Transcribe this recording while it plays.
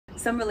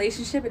Some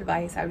relationship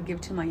advice I would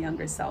give to my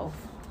younger self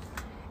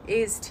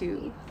is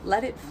to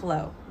let it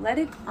flow, let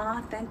it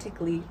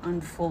authentically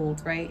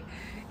unfold, right?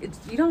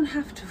 You don't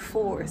have to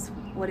force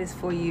what is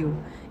for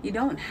you. You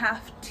don't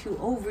have to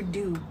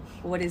overdo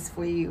what is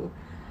for you.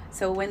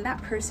 So when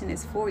that person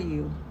is for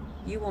you,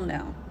 you will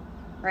know,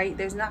 right?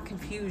 There's not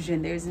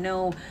confusion. There's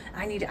no,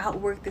 I need to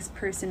outwork this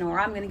person, or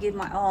I'm going to give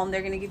my all and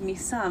they're going to give me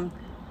some.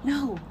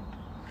 No,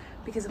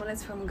 because when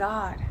it's from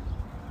God,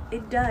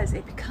 it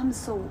becomes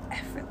so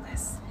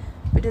effortless.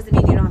 It doesn't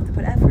mean you don't have to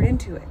put effort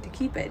into it to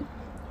keep it,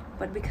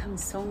 but it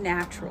becomes so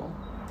natural.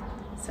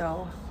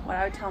 So what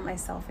I would tell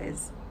myself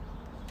is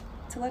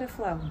to let it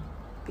flow,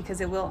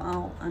 because it will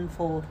all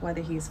unfold,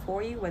 whether he is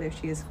for you, whether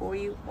she is for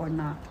you or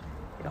not.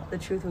 The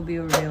truth will be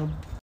revealed.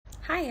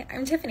 Hi,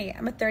 I'm Tiffany.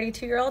 I'm a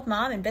 32-year-old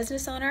mom and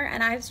business owner,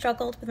 and I've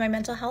struggled with my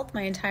mental health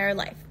my entire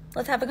life.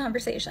 Let's have a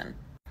conversation.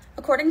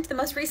 According to the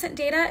most recent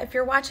data, if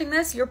you're watching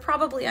this, you're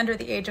probably under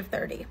the age of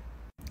 30.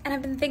 And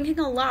I've been thinking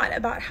a lot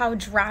about how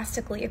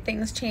drastically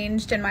things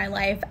changed in my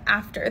life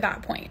after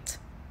that point.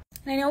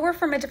 And I know we're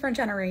from a different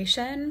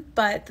generation,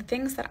 but the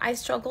things that I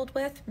struggled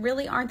with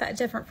really aren't that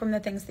different from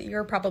the things that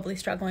you're probably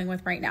struggling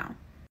with right now.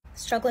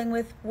 Struggling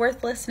with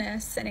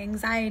worthlessness and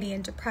anxiety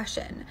and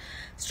depression,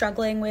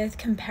 struggling with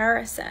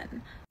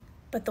comparison.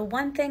 But the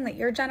one thing that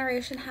your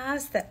generation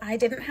has that I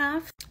didn't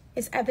have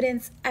is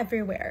evidence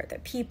everywhere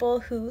that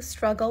people who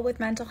struggle with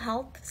mental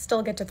health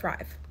still get to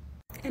thrive.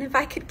 And if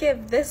I could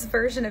give this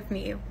version of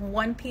me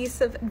one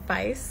piece of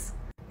advice,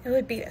 it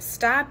would be to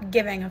stop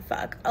giving a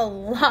fuck a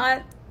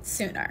lot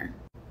sooner.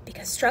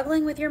 Because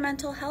struggling with your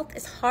mental health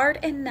is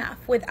hard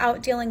enough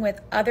without dealing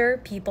with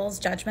other people's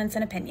judgments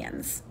and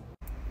opinions.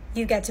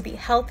 You get to be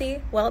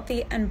healthy,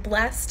 wealthy, and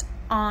blessed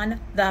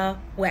on the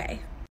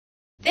way.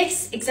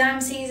 This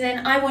exam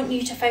season, I want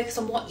you to focus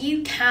on what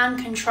you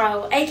can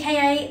control,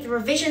 aka the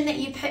revision that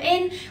you put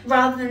in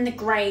rather than the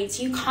grades.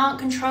 You can't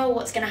control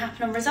what's going to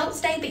happen on results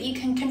day, but you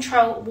can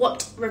control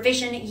what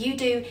revision you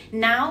do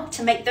now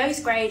to make those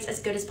grades as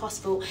good as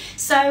possible.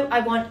 So I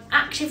want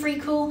active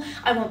recall,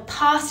 I want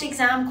past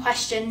exam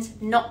questions,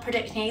 not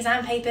predicting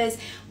exam papers,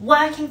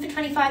 working for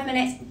 25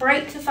 minutes,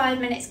 break for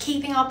 5 minutes,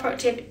 keeping our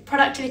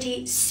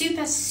productivity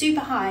super,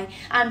 super high,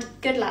 and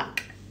good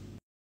luck.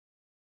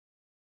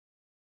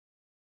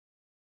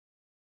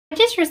 I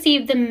just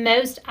received the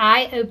most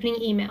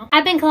eye-opening email.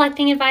 I've been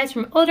collecting advice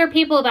from older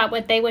people about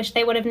what they wish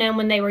they would have known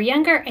when they were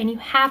younger, and you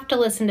have to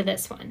listen to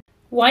this one.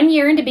 1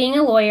 year into being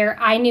a lawyer,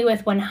 I knew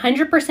with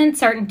 100%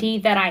 certainty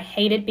that I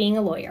hated being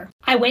a lawyer.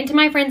 I went to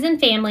my friends and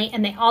family,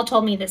 and they all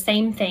told me the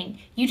same thing.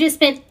 You just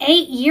spent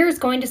 8 years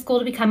going to school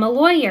to become a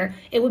lawyer.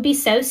 It would be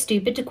so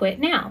stupid to quit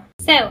now.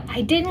 So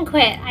I didn't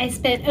quit. I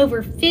spent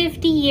over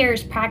 50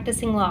 years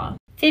practicing law.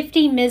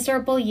 50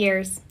 miserable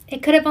years.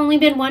 It could have only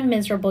been one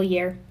miserable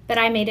year, but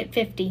I made it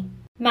 50.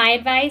 My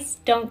advice,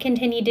 don't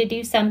continue to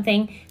do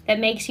something that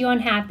makes you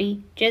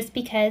unhappy just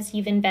because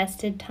you've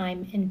invested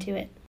time into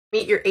it.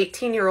 Meet your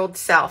 18-year-old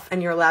self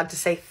and you're allowed to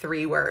say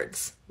 3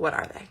 words. What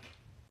are they?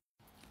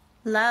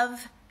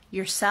 Love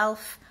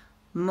yourself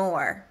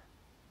more.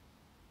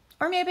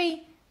 Or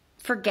maybe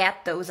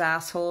forget those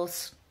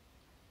assholes.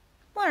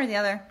 One or the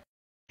other.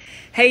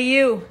 Hey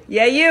you,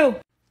 yeah you.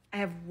 I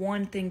have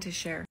one thing to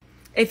share.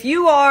 If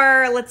you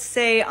are, let's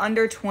say,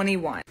 under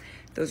 21,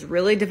 those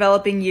really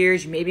developing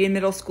years, you may be in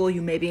middle school,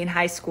 you may be in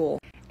high school,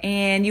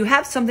 and you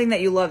have something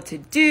that you love to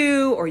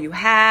do, or you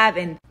have,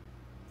 and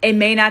it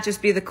may not just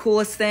be the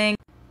coolest thing.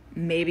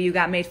 Maybe you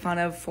got made fun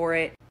of for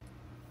it.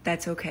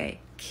 That's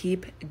okay.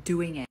 Keep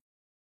doing it.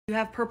 You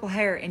have purple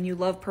hair and you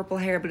love purple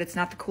hair, but it's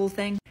not the cool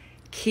thing.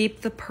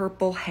 Keep the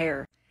purple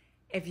hair.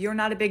 If you're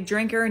not a big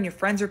drinker and your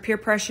friends are peer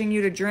pressuring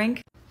you to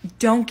drink,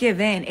 don't give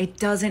in. It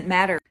doesn't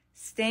matter.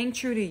 Staying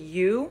true to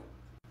you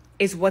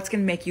is what's going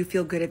to make you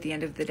feel good at the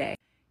end of the day.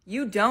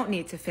 You don't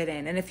need to fit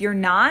in. And if you're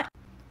not,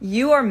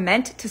 you are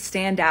meant to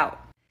stand out.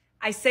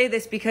 I say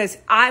this because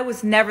I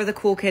was never the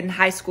cool kid in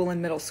high school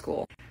and middle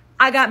school.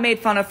 I got made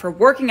fun of for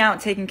working out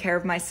and taking care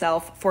of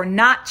myself, for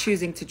not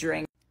choosing to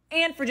drink,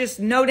 and for just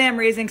no damn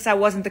reason because I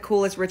wasn't the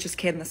coolest, richest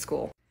kid in the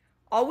school.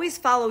 Always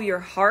follow your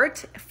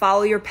heart,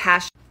 follow your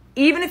passion.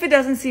 Even if it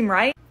doesn't seem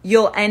right,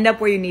 you'll end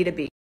up where you need to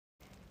be.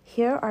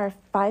 Here are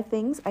 5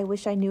 things I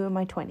wish I knew in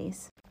my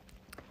 20s.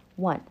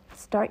 1.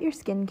 Start your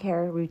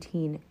skincare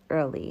routine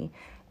early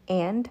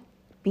and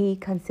be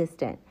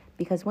consistent,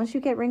 because once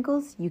you get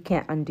wrinkles, you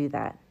can't undo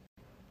that.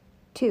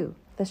 2.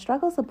 The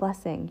struggle's a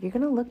blessing. You're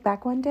going to look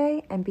back one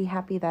day and be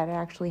happy that it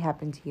actually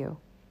happened to you.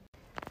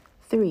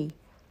 3.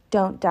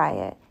 Don't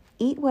diet.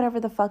 Eat whatever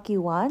the fuck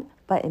you want,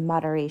 but in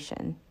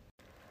moderation.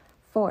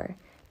 4.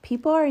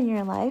 People are in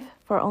your life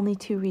for only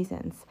 2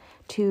 reasons: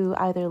 to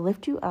either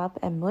lift you up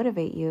and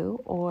motivate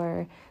you,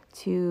 or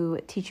to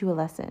teach you a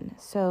lesson.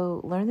 So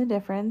learn the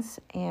difference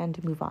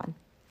and move on.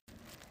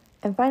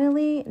 And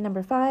finally,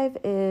 number 5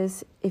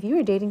 is, if you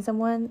are dating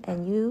someone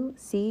and you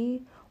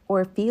see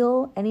or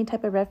feel any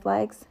type of red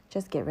flags,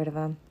 just get rid of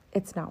them.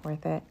 It's not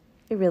worth it.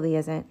 It really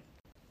isn't.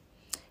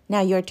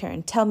 Now your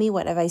turn. Tell me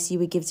what advice you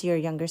would give to your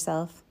younger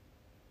self.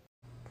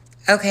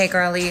 Okay,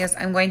 girlies,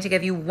 I'm going to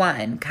give you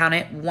one, count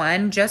it,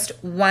 one, just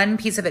one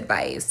piece of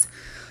advice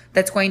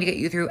that's going to get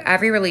you through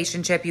every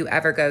relationship you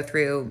ever go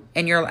through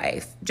in your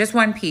life. Just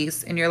one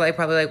piece, and you're like,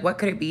 probably like, what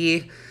could it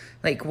be?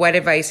 Like, what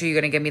advice are you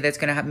going to give me that's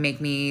going to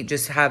make me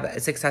just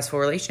have successful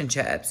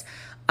relationships?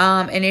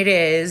 And it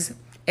is,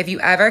 if you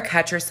ever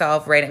catch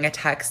yourself writing a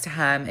text to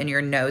him in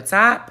your notes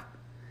app,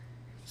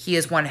 he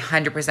is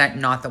 100%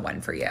 not the one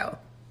for you.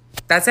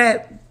 That's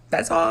it.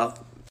 That's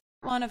all.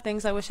 One of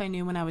things I wish I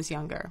knew when I was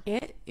younger.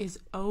 It is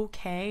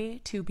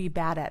okay to be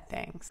bad at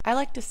things. I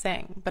like to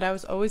sing, but I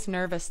was always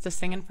nervous to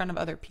sing in front of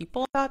other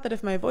people. I thought that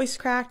if my voice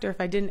cracked or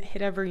if I didn't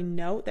hit every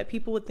note, that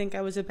people would think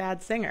I was a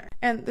bad singer.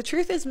 And the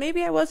truth is,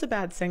 maybe I was a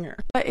bad singer.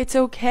 But it's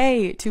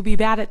okay to be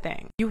bad at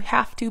things. You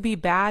have to be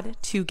bad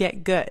to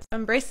get good.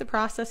 Embrace the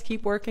process,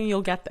 keep working,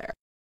 you'll get there.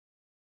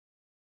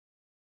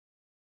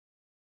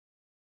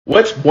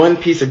 What's one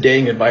piece of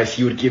dating advice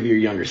you would give your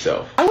younger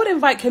self? I would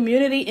invite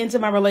community into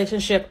my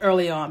relationship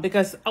early on,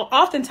 because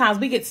oftentimes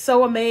we get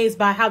so amazed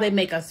by how they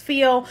make us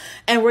feel,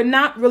 and we're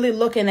not really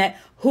looking at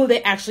who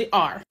they actually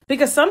are.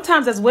 Because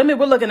sometimes as women,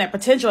 we're looking at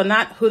potential and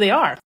not who they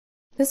are.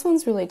 This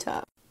one's really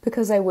tough,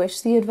 because I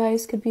wish the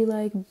advice could be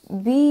like,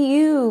 be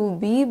you,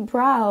 be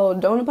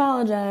proud, don't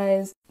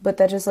apologize. But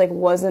that just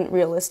wasn't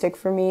realistic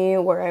for me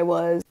where I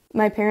was.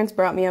 My parents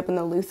brought me up in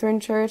the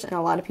Lutheran church, and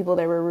a lot of people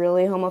there were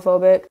really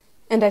homophobic.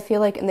 And I feel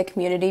like in the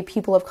community,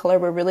 people of color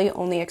were really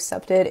only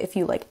accepted if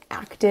you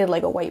acted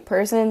like a white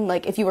person.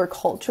 If you were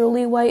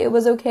culturally white, it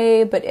was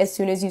okay. But as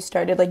soon as you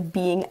started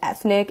being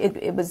ethnic,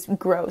 it was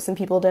gross and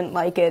people didn't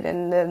like it.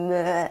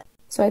 And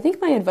so I think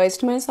my advice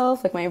to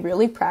myself, my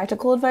really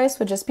practical advice,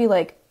 would just be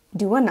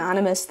do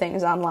anonymous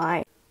things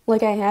online. I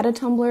had a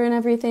Tumblr and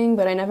everything,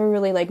 but I never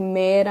really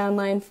made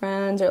online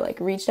friends or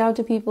reached out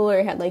to people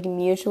or had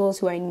mutuals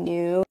who I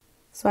knew.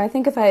 So I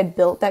think if I had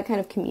built that kind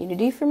of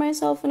community for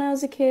myself when I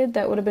was a kid,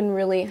 that would have been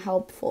really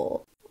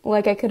helpful.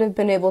 I could have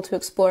been able to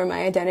explore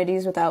my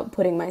identities without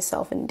putting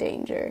myself in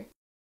danger.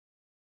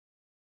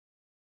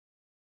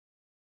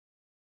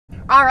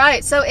 All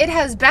right, so it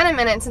has been a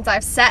minute since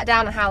I've sat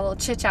down and had a little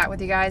chit chat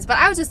with you guys, but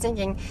I was just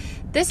thinking,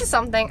 this is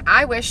something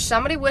I wish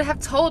somebody would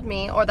have told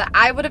me or that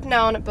I would have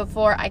known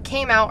before I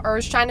came out or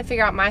was trying to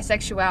figure out my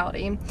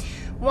sexuality.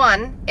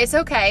 One, it's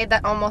okay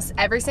that almost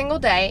every single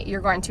day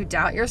you're going to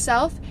doubt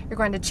yourself, you're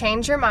going to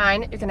change your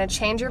mind, you're going to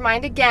change your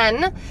mind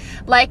again,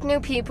 like new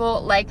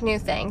people, like new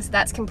things.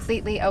 That's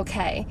completely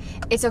okay.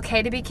 It's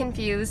okay to be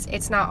confused.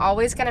 It's not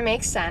always going to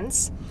make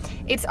sense.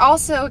 It's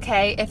also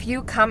okay if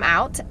you come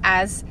out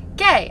as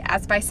gay,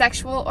 as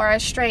bisexual, or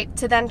as straight,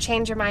 to then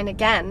change your mind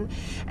again.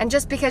 And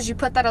just because you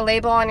put that a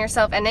label on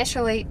yourself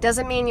initially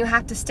doesn't mean you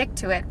have to stick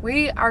to it.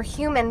 We are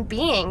human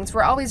beings.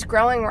 We're always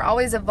growing, we're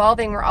always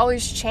evolving, we're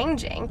always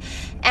changing.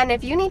 And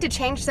if you need to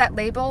change that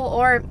label,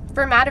 or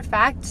for a matter of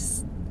fact,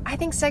 I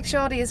think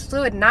sexuality is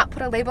fluid, not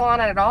put a label on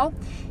it at all,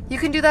 you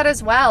can do that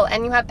as well,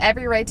 and you have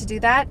every right to do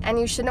that, and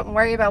you shouldn't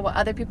worry about what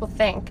other people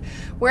think.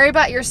 Worry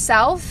about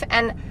yourself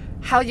and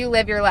how you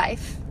live your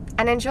life,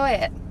 and enjoy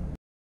it.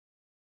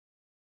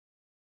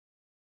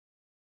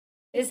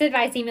 This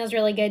advice email is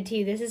really good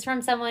too. This is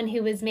from someone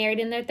who was married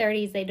in their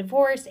 30s. They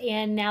divorced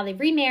and now they've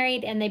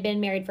remarried and they've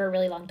been married for a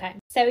really long time.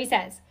 So he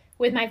says,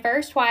 with my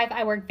first wife,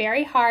 I worked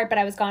very hard, but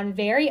I was gone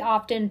very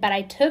often, but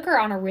I took her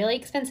on a really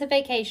expensive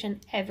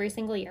vacation every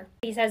single year.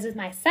 He says, with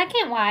my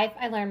second wife,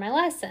 I learned my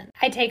lesson.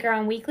 I take her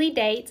on weekly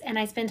dates and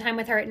I spend time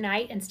with her at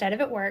night instead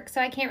of at work,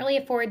 so I can't really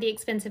afford the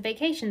expensive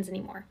vacations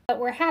anymore. But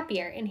we're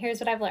happier, and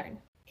here's what I've learned.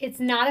 It's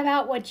not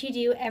about what you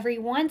do every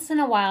once in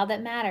a while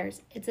that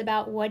matters. It's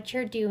about what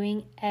you're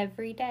doing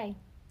every day.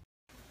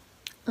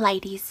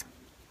 Ladies,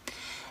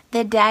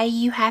 the day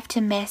you have to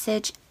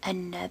message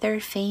another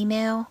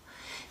female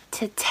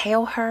to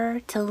tell her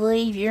to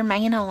leave your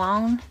man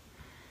alone,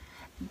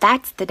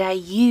 that's the day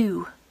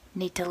you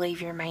need to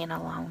leave your man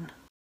alone.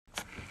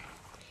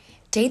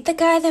 Date the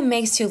guy that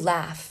makes you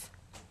laugh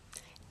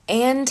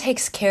and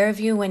takes care of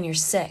you when you're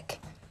sick.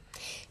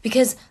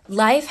 Because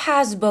life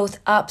has both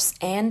ups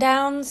and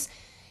downs,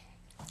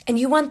 and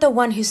you want the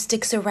one who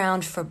sticks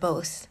around for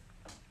both.